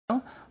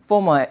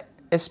Former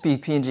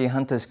SP-PNG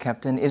Hunters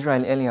captain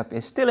Israel Eliab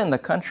is still in the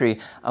country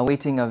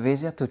awaiting a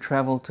visa to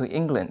travel to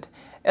England.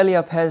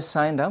 Eliab has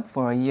signed up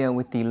for a year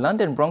with the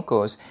London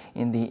Broncos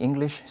in the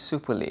English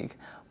Super League.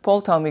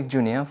 Paul Talmick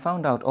Jr.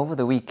 found out over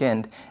the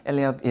weekend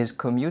Eliab is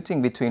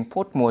commuting between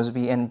Port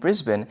Moresby and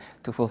Brisbane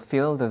to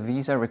fulfill the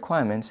visa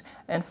requirements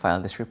and file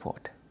this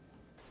report.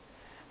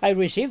 I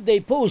received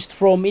a post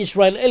from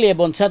Israel Eliab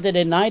on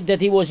Saturday night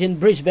that he was in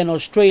Brisbane,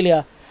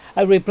 Australia.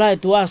 I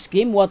replied to ask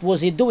him what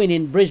was he doing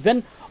in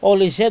Brisbane. All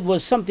he said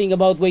was something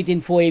about waiting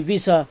for a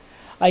visa.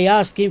 I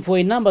asked him for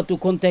a number to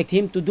contact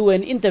him to do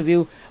an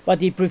interview, but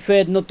he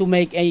preferred not to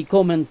make a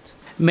comment.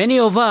 Many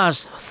of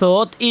us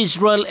thought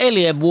Israel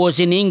Eliab was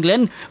in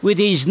England with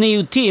his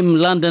new team,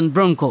 London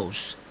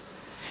Broncos.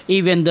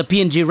 Even the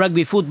PNG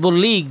Rugby Football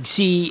League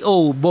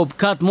CEO, Bob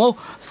Cutmore,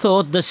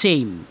 thought the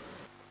same.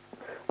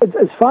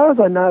 As far as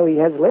I know, he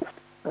has left.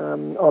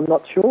 I'm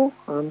not sure.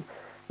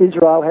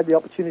 Israel had the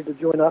opportunity to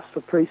join us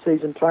for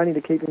pre-season training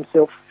to keep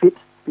himself fit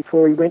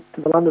before he went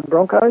to the London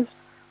Broncos.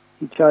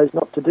 He chose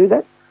not to do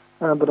that.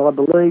 But I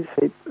believe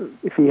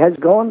if he has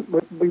gone,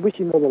 we wish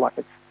him all the luck.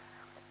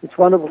 It's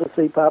wonderful to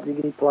see Papua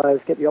New Guinea players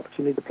get the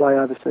opportunity to play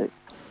overseas.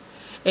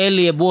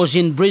 Eliab was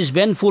in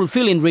Brisbane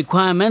fulfilling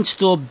requirements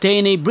to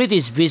obtain a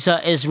British visa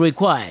as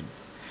required.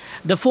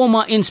 The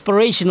former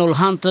inspirational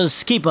Hunters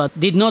skipper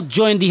did not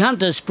join the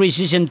Hunters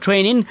pre-season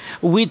training,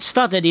 which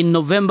started in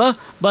November,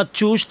 but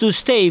chose to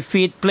stay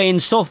fit playing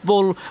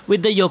softball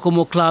with the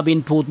Yokomo club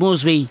in Port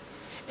Moresby.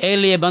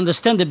 Eliab,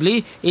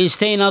 understandably, is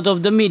staying out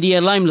of the media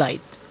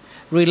limelight.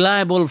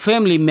 Reliable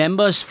family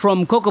members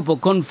from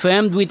Kokopo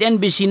confirmed with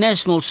NBC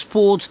National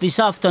Sports this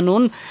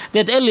afternoon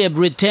that Eliab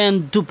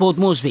returned to Port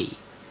Moresby.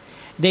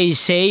 They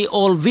say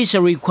all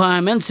visa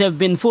requirements have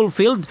been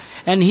fulfilled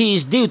and he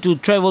is due to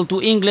travel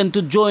to England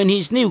to join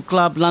his new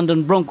club,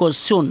 London Broncos,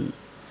 soon.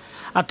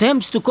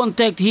 Attempts to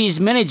contact his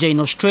manager in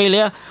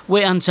Australia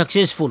were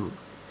unsuccessful.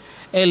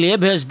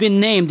 Eliab has been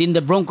named in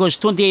the Broncos'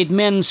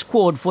 28-man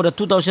squad for the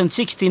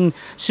 2016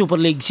 Super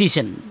League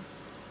season.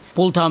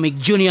 Paul Talmick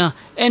Jr.,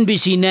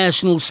 NBC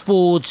National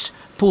Sports,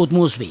 Port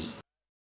Moresby.